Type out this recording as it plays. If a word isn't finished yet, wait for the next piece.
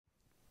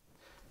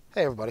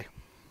Hey everybody.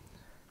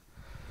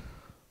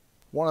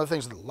 One of the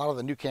things that a lot of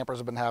the new campers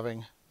have been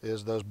having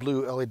is those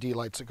blue LED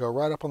lights that go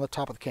right up on the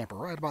top of the camper,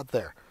 right about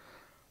there.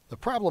 The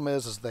problem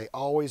is they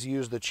always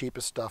use the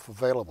cheapest stuff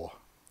available,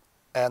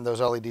 and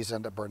those LEDs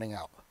end up burning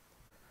out.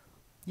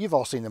 You've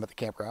all seen them at the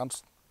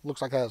campgrounds.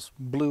 Looks like it has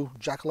blue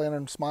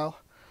jack-o'-lantern smile.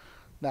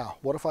 Now,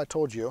 what if I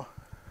told you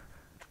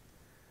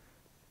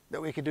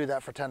that we could do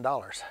that for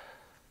 $10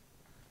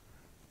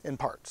 in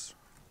parts?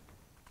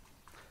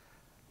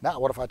 Now,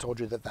 what if I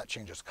told you that that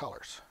changes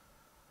colors?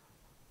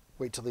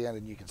 Wait till the end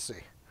and you can see.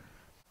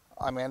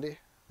 I'm Andy.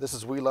 This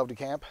is We Love to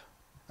Camp,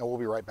 and we'll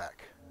be right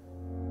back.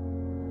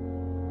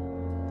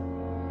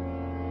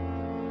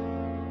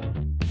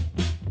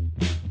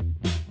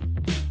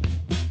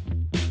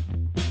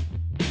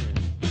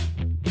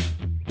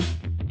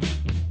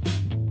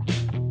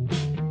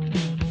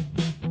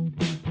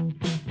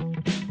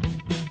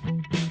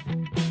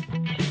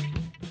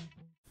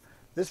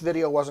 This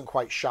video wasn't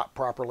quite shot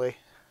properly,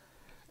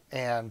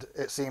 and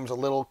it seems a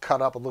little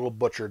cut up, a little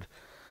butchered.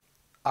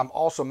 I'm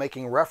also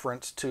making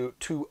reference to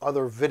two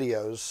other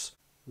videos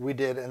we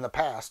did in the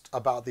past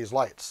about these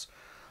lights.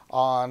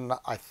 On,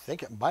 I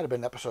think it might have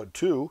been episode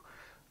 2,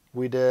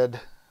 we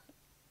did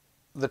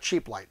the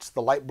cheap lights,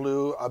 the light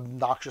blue,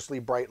 obnoxiously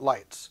bright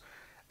lights.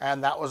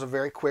 And that was a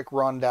very quick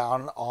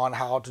rundown on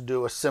how to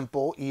do a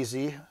simple,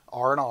 easy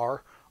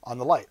R&R on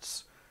the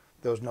lights.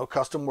 There was no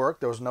custom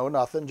work, there was no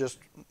nothing, just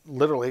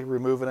literally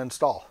remove and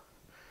install.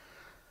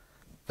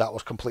 That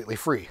was completely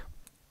free.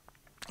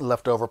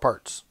 Leftover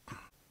parts.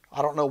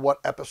 I don't know what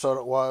episode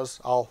it was.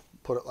 I'll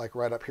put it like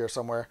right up here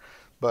somewhere.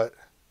 But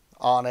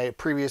on a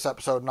previous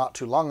episode not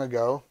too long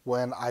ago,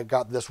 when I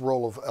got this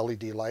roll of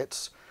LED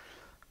lights,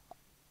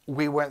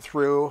 we went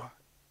through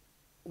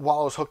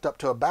while I was hooked up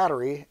to a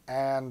battery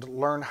and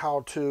learned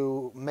how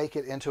to make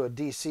it into a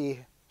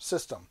DC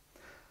system.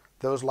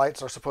 Those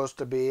lights are supposed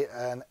to be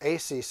an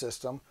AC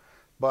system,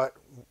 but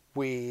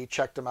we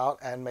checked them out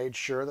and made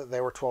sure that they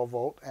were 12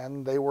 volt,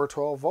 and they were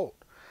 12 volt.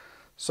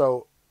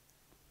 So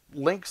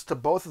links to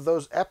both of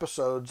those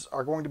episodes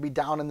are going to be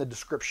down in the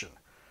description.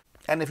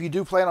 And if you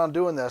do plan on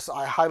doing this,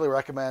 I highly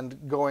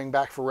recommend going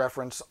back for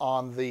reference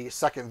on the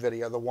second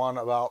video, the one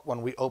about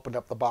when we opened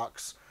up the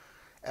box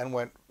and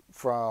went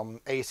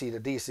from AC to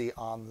DC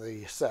on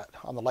the set,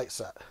 on the light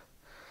set.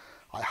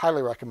 I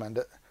highly recommend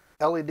it.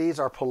 LEDs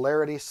are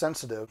polarity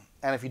sensitive,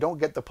 and if you don't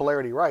get the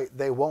polarity right,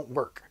 they won't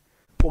work.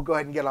 We'll go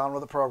ahead and get on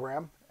with the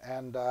program,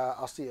 and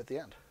I'll see you at the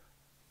end.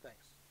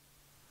 Thanks.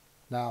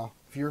 Now,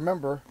 if you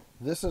remember,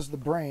 this is the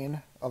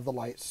brain of the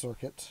light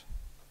circuit.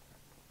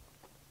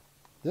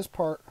 This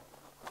part,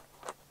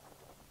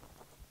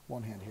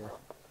 one hand here,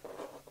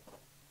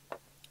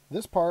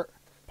 this part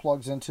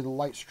plugs into the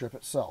light strip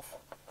itself.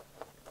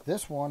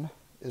 This one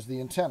is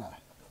the antenna.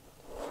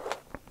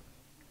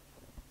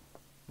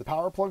 The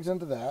power plugs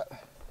into that,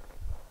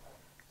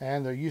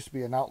 and there used to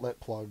be an outlet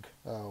plug,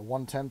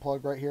 110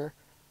 plug right here,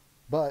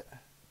 but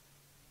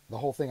the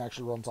whole thing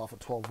actually runs off of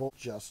 12 volt,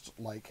 just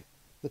like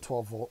the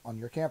 12 volt on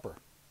your camper.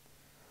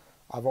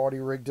 I've already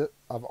rigged it.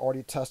 I've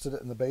already tested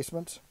it in the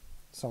basement.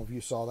 Some of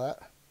you saw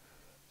that.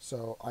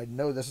 So I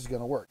know this is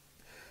going to work.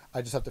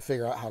 I just have to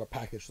figure out how to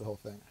package the whole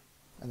thing.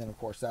 And then, of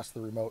course, that's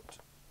the remote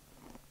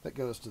that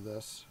goes to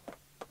this,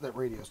 that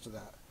radios to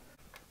that.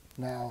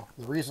 Now,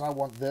 the reason I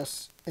want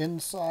this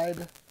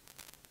inside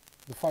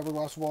the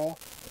fiberglass wall,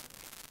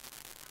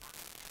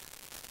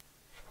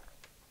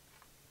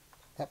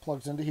 that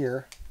plugs into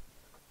here.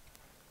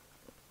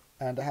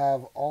 And to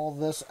have all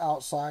this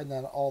outside and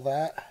then all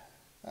that,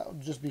 that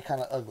would just be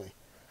kind of ugly.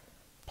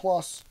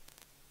 Plus,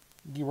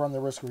 you run the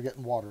risk of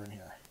getting water in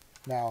here.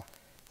 Now,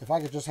 if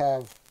I could just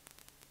have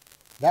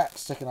that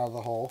sticking out of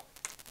the hole,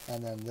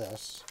 and then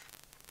this,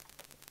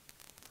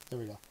 there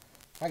we go.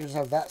 If I could just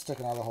have that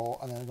sticking out of the hole,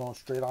 and then going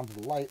straight onto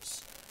the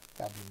lights,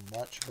 that'd be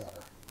much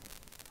better.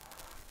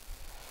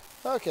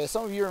 Okay,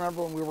 some of you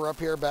remember when we were up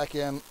here back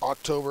in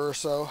October or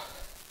so.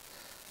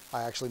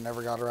 I actually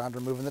never got around to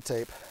removing the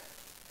tape.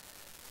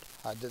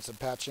 I did some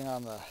patching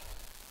on the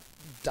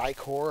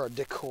die-core or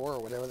dick-core or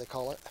whatever they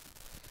call it.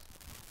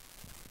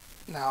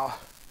 Now,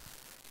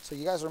 so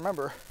you guys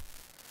remember,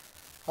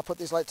 I put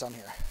these lights on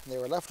here. They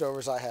were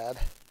leftovers I had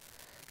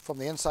from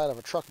the inside of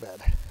a truck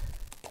bed.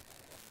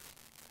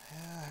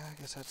 Yeah,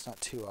 I guess that's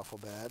not too awful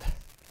bad.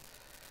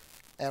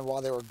 And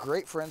while they were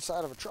great for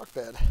inside of a truck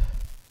bed,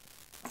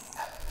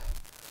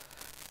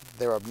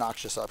 they were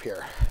obnoxious up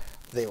here.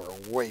 They were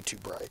way too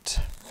bright.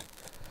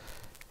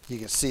 You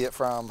can see it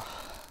from,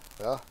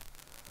 well,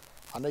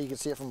 I know you can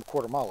see it from a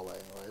quarter mile away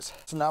anyways.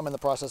 So now I'm in the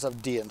process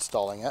of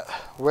deinstalling it,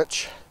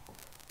 which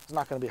is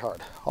not going to be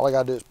hard. All I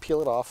got to do is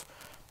peel it off,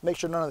 make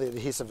sure none of the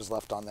adhesive is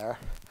left on there,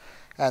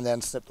 and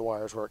then snip the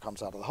wires where it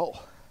comes out of the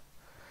hole.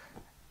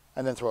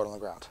 And then throw it on the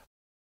ground.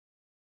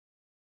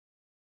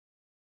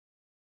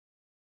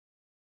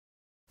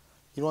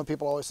 You know when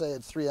people always say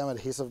 3M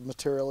adhesive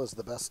material is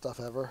the best stuff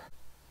ever?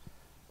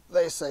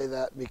 They say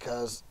that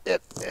because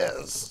it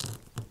is.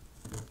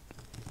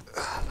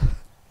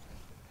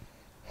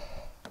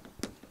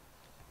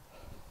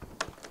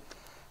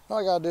 All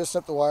I gotta do is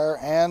snip the wire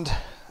and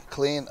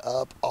clean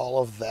up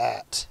all of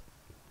that.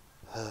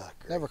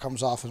 It never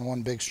comes off in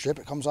one big strip.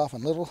 It comes off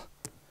in little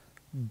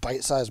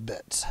bite-sized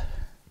bits.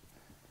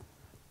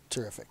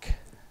 Terrific.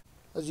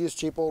 Let's use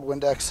cheap old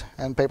Windex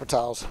and paper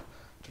towels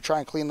to try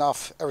and clean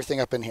off everything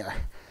up in here.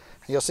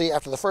 And you'll see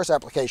after the first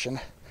application,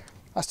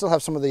 I still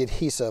have some of the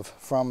adhesive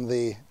from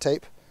the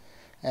tape.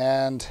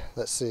 And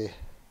let's see.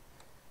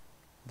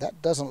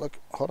 That doesn't look,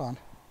 hold on.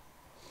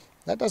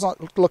 That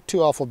doesn't look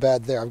too awful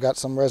bad there. I've got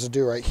some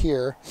residue right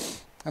here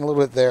and a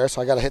little bit there,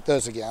 so I got to hit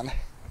those again.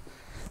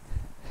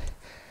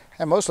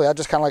 And mostly I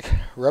just kind of like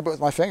rub it with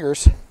my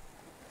fingers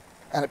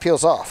and it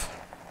peels off.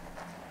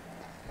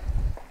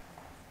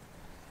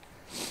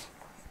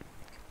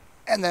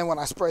 And then when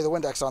I spray the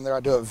Windex on there, I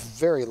do it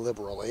very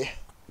liberally.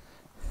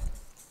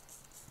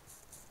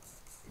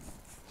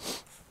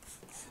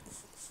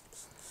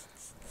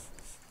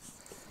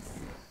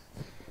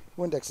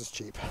 Windex is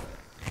cheap,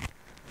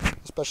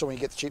 especially when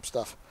you get the cheap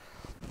stuff.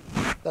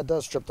 That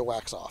does strip the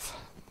wax off,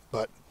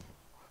 but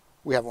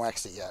we haven't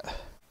waxed it yet.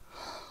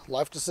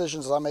 Life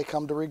decisions I may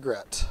come to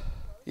regret.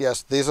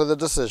 Yes, these are the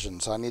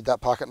decisions. I need that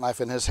pocket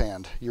knife in his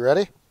hand. You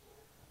ready?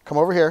 Come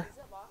over here.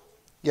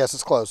 Yes,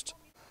 it's closed.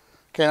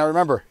 Okay, now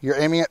remember, you're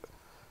aiming it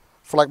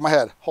for like my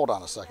head. Hold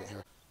on a second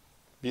here.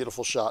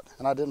 Beautiful shot,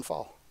 and I didn't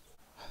fall.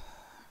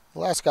 The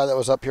last guy that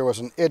was up here was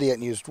an idiot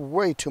and used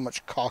way too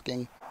much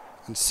caulking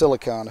and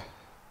silicone.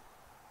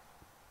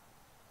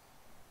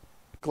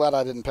 Glad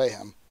I didn't pay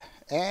him.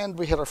 And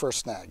we hit our first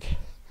snag.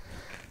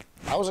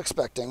 I was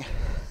expecting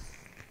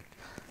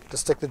to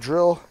stick the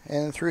drill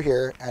in through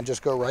here and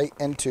just go right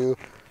into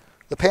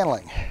the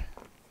paneling.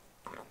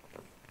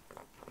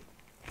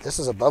 This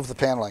is above the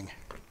paneling.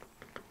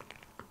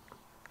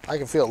 I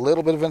can feel a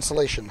little bit of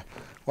insulation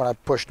when I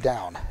push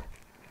down.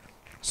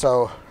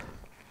 So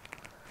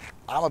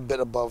I'm a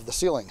bit above the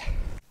ceiling.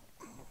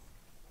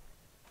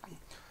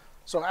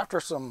 So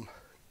after some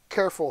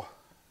careful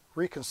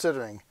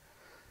reconsidering,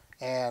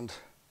 and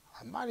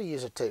I might have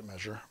used a tape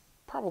measure,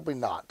 probably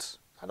not.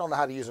 I don't know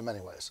how to use them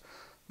anyways.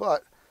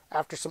 But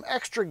after some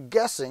extra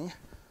guessing,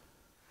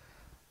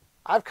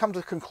 I've come to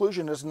the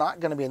conclusion it's not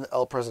going to be in the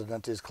El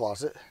Presidente's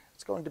closet.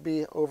 It's going to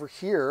be over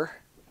here,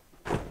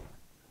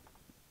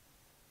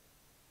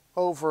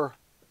 over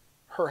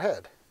her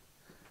head.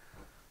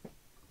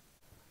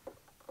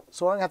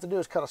 So what I'm going to have to do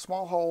is cut a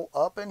small hole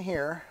up in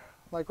here,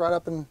 like right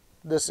up in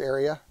this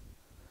area,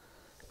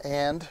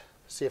 and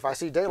see if I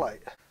see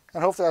daylight.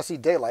 And hopefully I see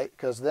daylight,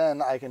 because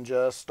then I can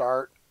just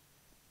start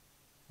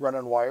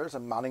running wires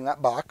and mounting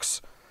that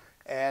box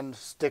and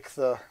stick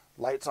the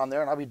lights on there,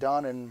 and I'll be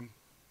done in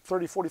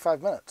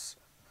 30-45 minutes.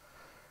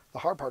 The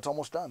hard part's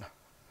almost done.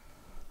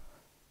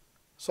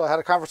 So I had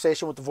a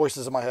conversation with the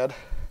voices in my head,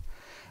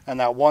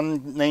 and that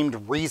one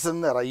named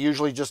Reason that I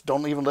usually just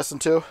don't even listen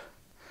to,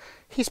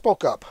 he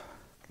spoke up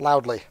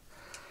loudly,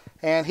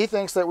 and he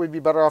thinks that we'd be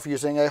better off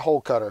using a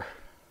hole cutter,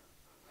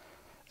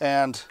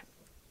 and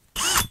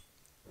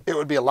it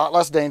would be a lot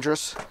less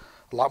dangerous,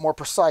 a lot more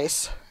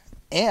precise,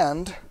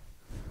 and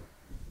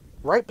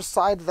right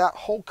beside that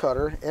hole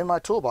cutter in my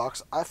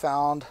toolbox, I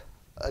found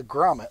a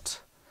grommet.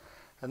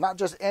 And not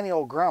just any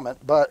old grommet,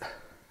 but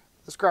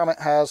this grommet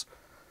has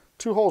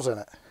 2 holes in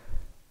it.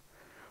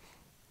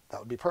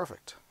 That would be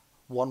perfect.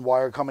 One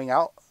wire coming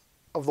out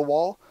of the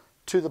wall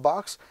to the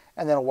box,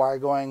 and then a wire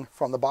going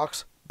from the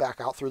box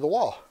back out through the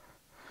wall.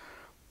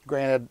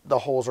 Granted, the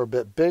holes are a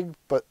bit big,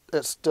 but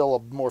it's still a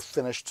more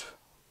finished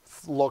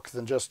look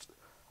than just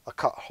a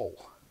cut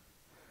hole.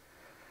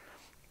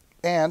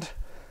 And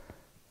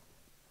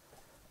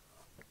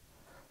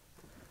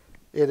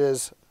it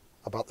is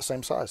about the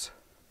same size.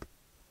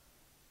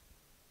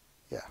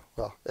 Yeah,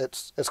 well,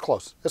 it's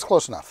close. It's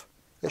close enough.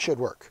 It should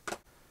work.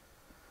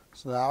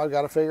 So now I've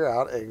got to figure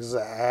out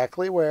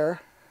exactly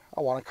where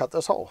I want to cut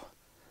this hole,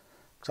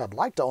 because I'd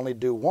like to only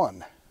do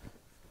one.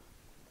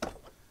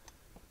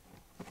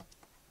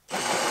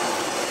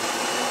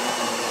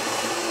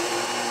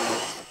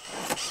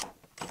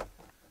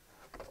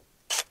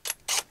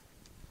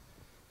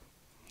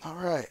 All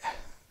right,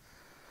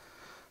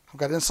 I've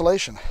got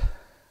insulation.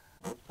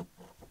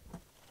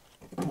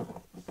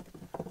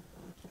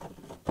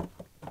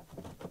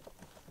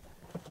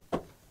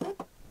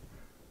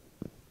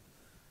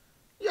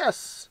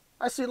 Yes,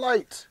 I see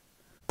light.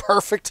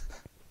 Perfect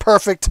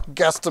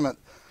guesstimate.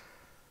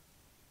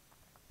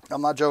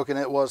 I'm not joking,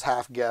 it was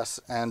half guess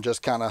and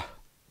just kind of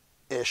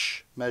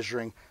ish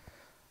measuring.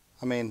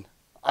 I mean,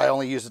 I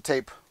only used the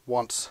tape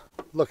once.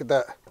 Look at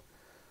that.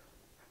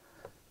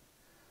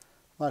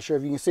 Not sure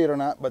if you can see it or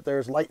not, but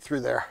there's light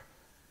through there.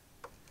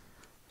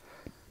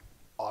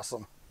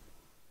 Awesome.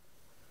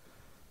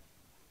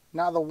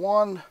 Now the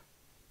one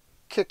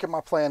kick in my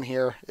plan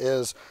here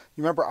is,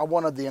 you remember I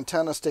wanted the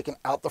antenna sticking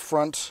out the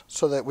front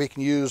so that we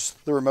can use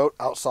the remote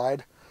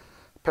outside.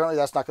 Apparently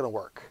that's not going to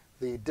work.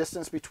 The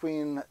distance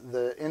between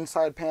the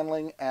inside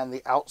paneling and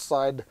the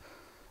outside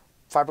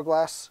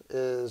fiberglass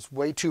is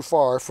way too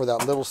far for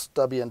that little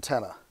stubby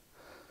antenna.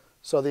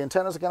 So the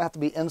antenna is going to have to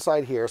be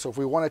inside here. So if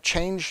we want to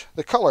change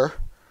the color,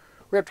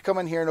 we have to come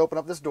in here and open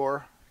up this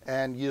door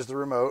and use the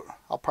remote.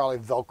 I'll probably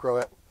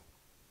Velcro it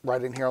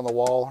right in here on the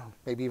wall,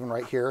 maybe even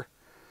right here.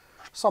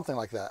 Something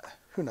like that.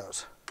 Who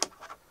knows?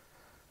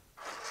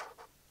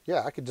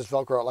 Yeah, I could just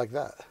Velcro it like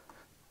that.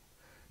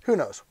 Who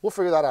knows? We'll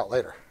figure that out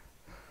later.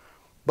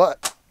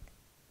 But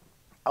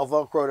I'll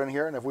Velcro it in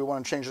here, and if we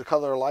want to change the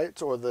color of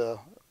lights or the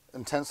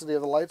intensity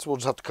of the lights, we'll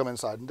just have to come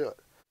inside and do it.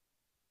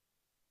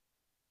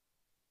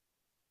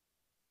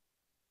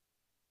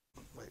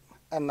 Wait.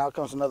 And now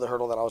comes another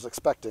hurdle that I was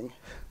expecting.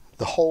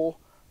 The hole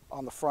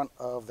on the front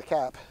of the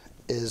cap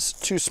is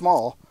too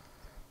small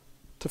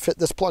to fit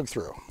this plug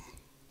through.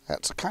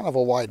 That's kind of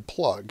a wide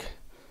plug.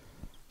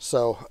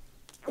 So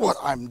what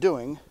I'm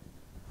doing,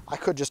 I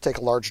could just take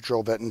a large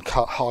drill bit and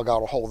hog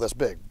out a hole this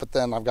big, but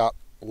then I've got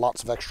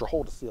lots of extra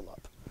hole to seal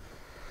up.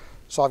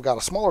 So I've got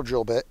a smaller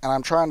drill bit, and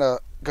I'm trying to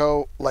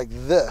go like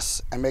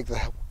this and make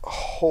the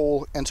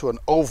hole into an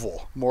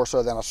oval more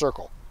so than a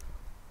circle.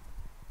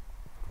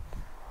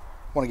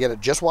 Want to get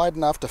it just wide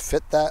enough to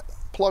fit that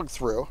plug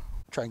through.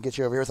 Try and get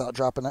you over here without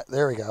dropping it.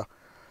 There we go.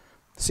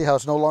 See how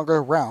it's no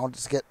longer round,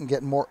 it's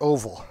getting more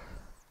oval.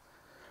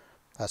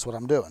 That's what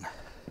I'm doing.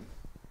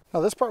 Now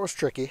this part was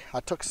tricky. I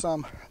took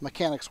some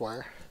mechanics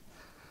wire,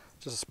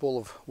 just a spool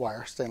of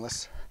wire,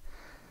 stainless,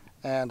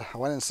 and I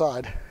went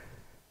inside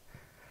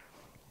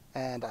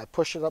and I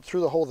pushed it up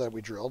through the hole that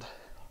we drilled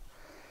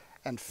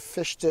and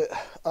fished it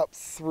up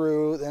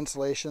through the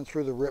insulation,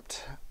 through the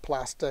ripped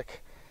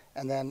plastic,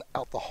 and then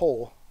out the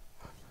hole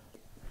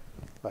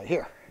right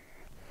here.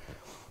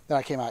 Then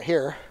I came out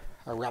here,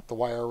 I wrapped the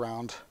wire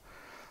around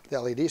the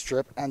LED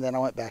strip, and then I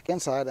went back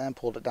inside and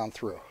pulled it down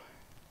through.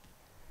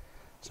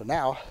 So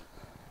now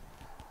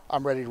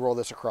I'm ready to roll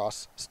this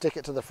across, stick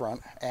it to the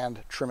front,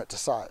 and trim it to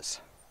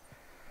size.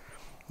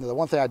 Now, the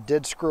one thing I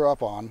did screw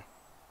up on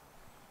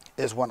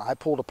is when I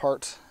pulled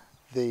apart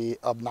the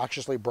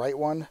obnoxiously bright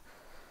one,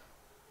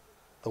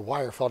 the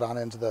wire fell down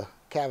into the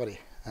cavity,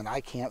 and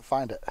I can't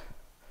find it.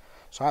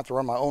 So I have to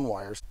run my own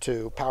wires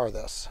to power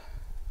this.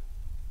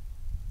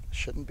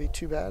 Shouldn't be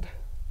too bad,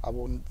 I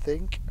wouldn't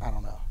think. I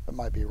don't know. It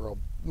might be a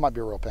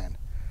real pain.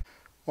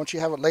 Once you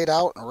have it laid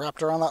out and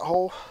wrapped around that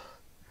hole,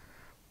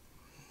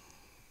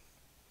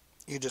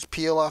 you just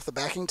peel off the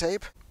backing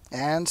tape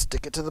and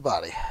stick it to the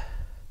body.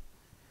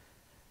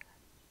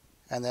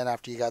 And then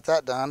after you got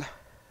that done,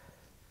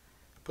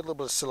 put a little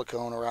bit of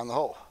silicone around the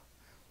hole.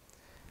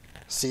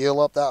 Seal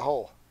up that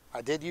hole.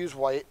 I did use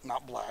white,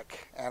 not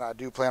black, and I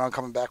do plan on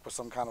coming back with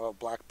some kind of a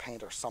black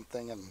paint or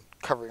something and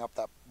covering up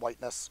that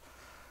whiteness.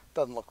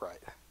 Doesn't look right.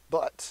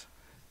 But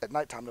at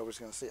nighttime, nobody's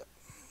going to see it.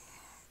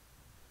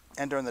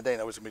 And during the day,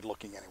 nobody's going to be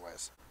looking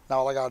anyways. Now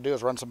all I got to do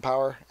is run some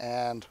power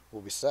and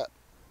we'll be set.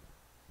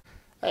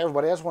 Hey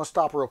everybody, I just want to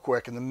stop real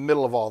quick in the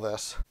middle of all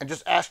this and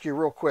just ask you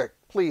real quick,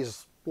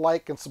 please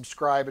like and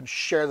subscribe and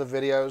share the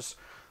videos.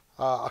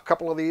 A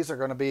couple of these are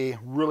going to be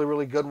really,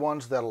 really good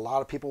ones that a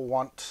lot of people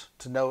want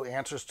to know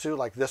answers to,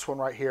 like this one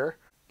right here.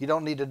 You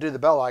don't need to do the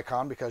bell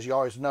icon because you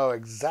always know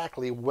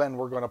exactly when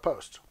we're going to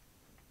post.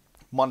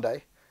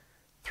 Monday,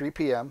 3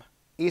 p.m.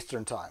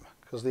 Eastern time,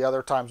 because the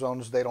other time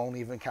zones, they don't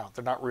even count.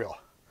 They're not real.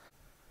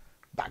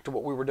 Back to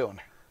what we were doing.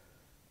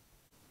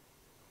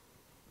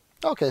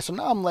 Okay, so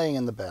now I'm laying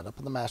in the bed, up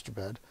in the master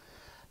bed.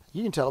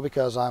 You can tell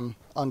because I'm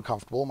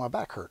uncomfortable, my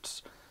back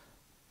hurts.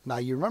 Now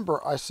you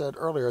remember I said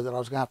earlier that I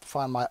was going to have to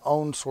find my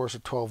own source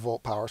of 12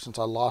 volt power since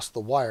I lost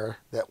the wire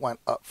that went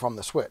up from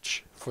the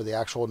switch for the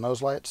actual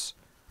nose lights.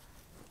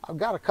 I've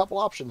got a couple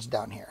options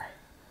down here.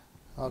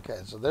 Okay,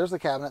 so there's the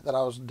cabinet that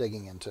I was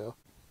digging into.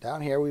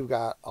 Down here we've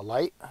got a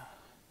light.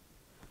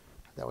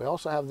 Then we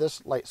also have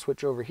this light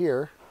switch over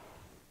here.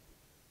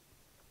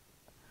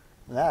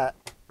 And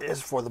that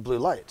is for the blue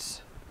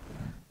lights.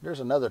 There's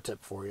another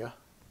tip for you.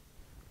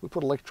 We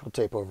put electrical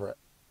tape over it.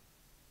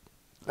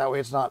 That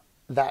way it's not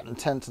that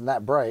intense and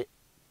that bright.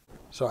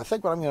 So I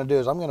think what I'm going to do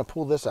is I'm going to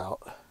pull this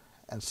out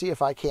and see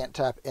if I can't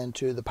tap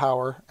into the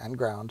power and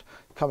ground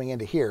coming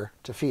into here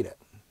to feed it.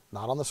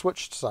 Not on the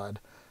switch side,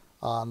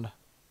 on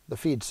the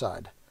feed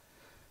side.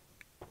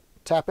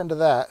 Tap into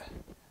that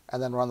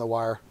and then run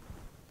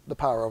the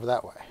power over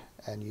that way.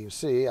 And you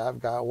see I've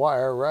got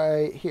wire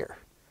right here,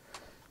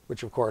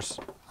 which of course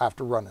I have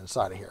to run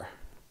inside of here.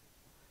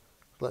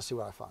 Let's see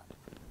what I find.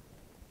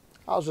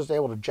 I was just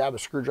able to jab a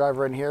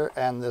screwdriver in here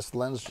and this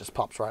lens just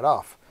pops right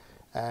off.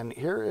 And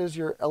here is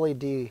your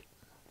LED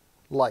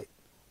light.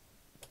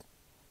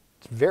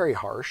 It's very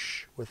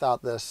harsh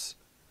without this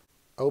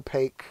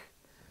opaque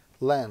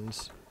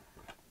lens.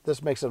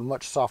 This makes it a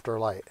much softer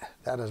light.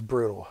 That is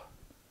brutal.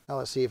 Now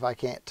let's see if I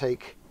can't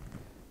take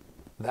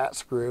that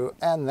screw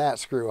and that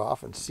screw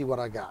off and see what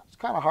I got. It's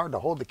kind of hard to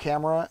hold the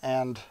camera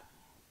and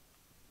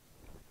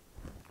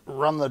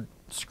run the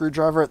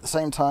screwdriver at the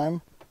same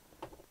time.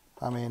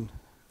 I mean,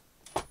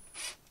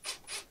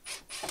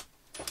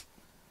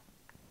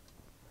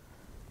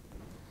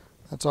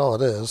 that's all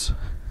it is.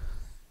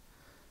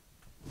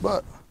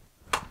 But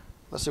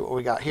let's see what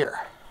we got here.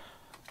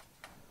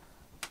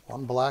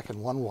 One black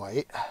and one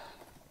white.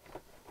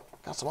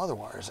 Got some other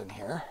wires in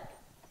here.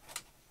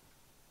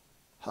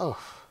 Oh,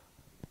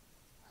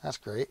 that's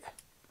great.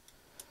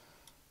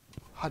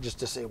 I just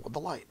disabled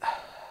the light.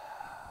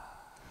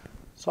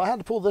 So I had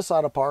to pull this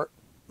side apart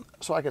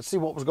so I could see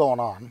what was going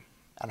on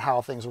and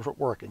how things were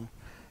working.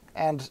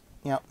 And,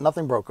 you know,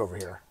 nothing broke over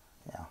here.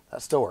 Yeah,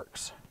 that still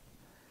works.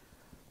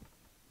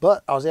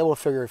 But I was able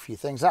to figure a few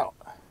things out.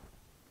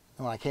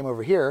 And when I came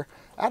over here,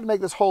 I had to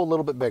make this hole a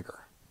little bit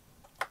bigger.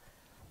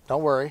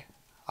 Don't worry,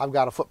 I've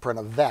got a footprint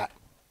of that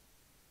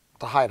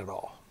to hide it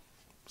all.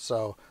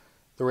 So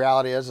the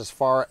reality is, as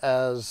far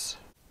as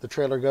the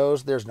trailer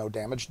goes, there's no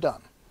damage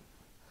done.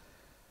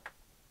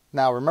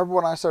 Now, remember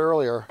what I said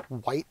earlier,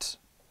 white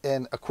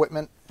in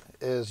equipment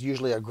is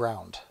usually a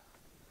ground.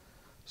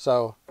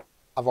 So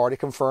I've already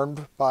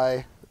confirmed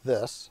by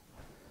this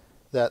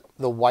that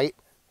the white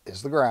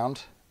is the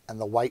ground and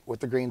the white with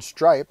the green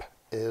stripe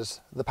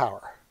is the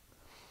power.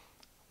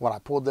 When I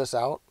pulled this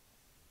out,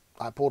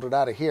 I pulled it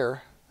out of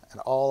here,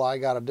 and all I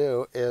got to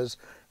do is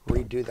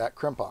redo that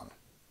crimp on.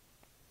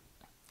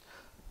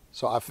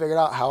 So I figured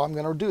out how I'm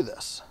going to do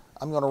this.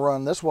 I'm going to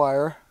run this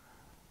wire,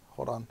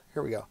 hold on,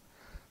 here we go.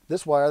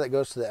 This wire that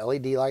goes to the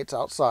LED lights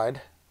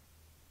outside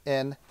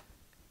in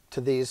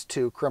to these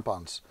two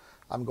crimp-ons.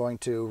 I'm going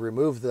to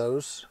remove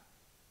those.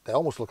 They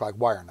almost look like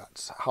wire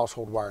nuts,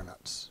 household wire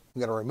nuts. I'm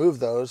going to remove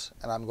those,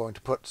 and I'm going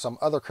to put some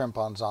other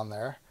crimp-ons on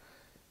there,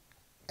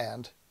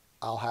 and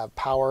I'll have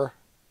power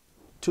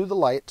to the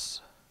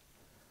lights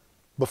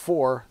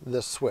before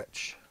this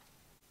switch.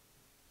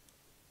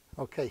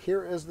 Okay,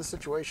 here is the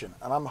situation,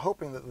 and I'm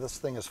hoping that this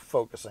thing is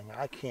focusing.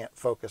 I can't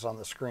focus on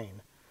the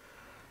screen.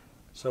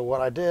 So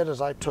what I did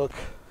is I took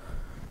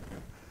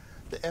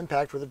the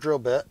impact with a drill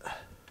bit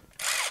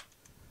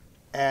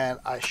and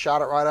I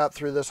shot it right up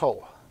through this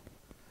hole.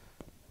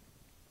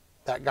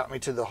 That got me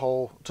to the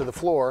hole, to the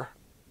floor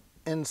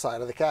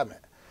inside of the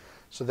cabinet.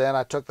 So then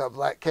I took that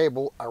black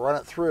cable, I run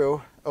it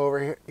through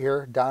over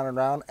here, down and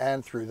around,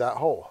 and through that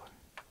hole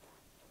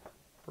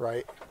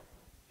right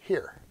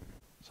here.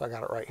 So I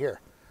got it right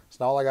here.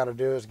 So now all I got to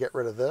do is get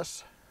rid of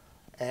this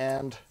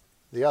and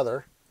the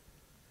other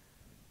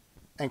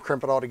and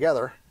crimp it all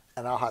together,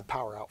 and I'll have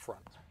power out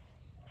front.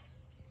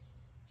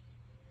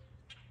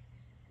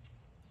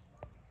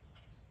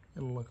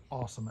 It'll look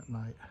awesome at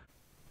night.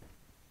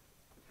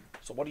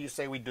 So what do you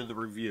say we do the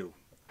review?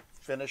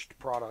 Finished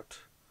product,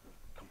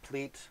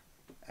 complete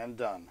and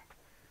done,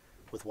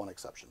 with one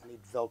exception. I need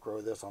to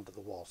Velcro this onto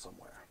the wall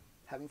somewhere.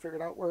 Haven't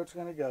figured out where it's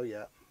going to go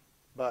yet,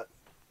 but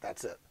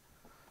that's it.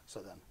 So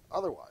then,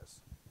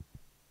 otherwise,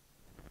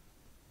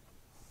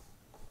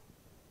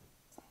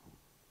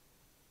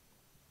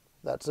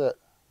 that's it.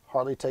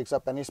 Hardly takes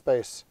up any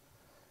space.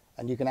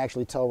 And you can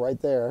actually tell right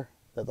there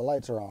that the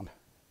lights are on.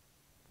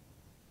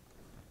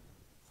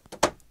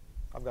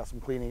 I've got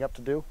some cleaning up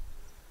to do,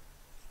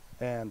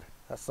 and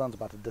that sun's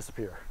about to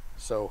disappear.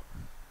 So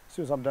as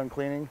soon as I'm done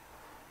cleaning,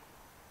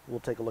 we'll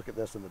take a look at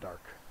this in the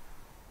dark.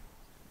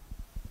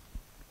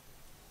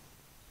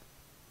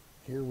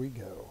 Here we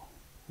go.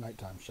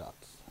 Nighttime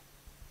shots.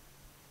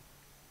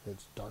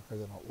 It's darker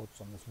than it looks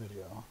on this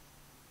video.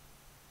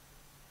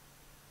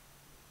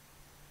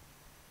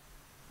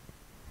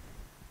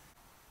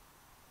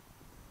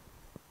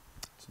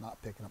 It's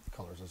not picking up the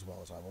colors as well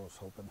as I was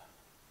hoping.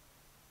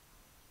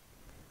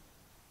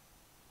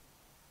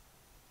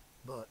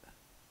 But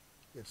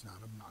it's not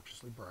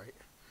obnoxiously bright.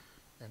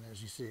 And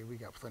as you see, we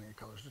got plenty of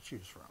colors to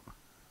choose from.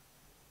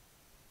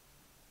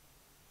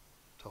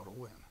 Total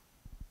win.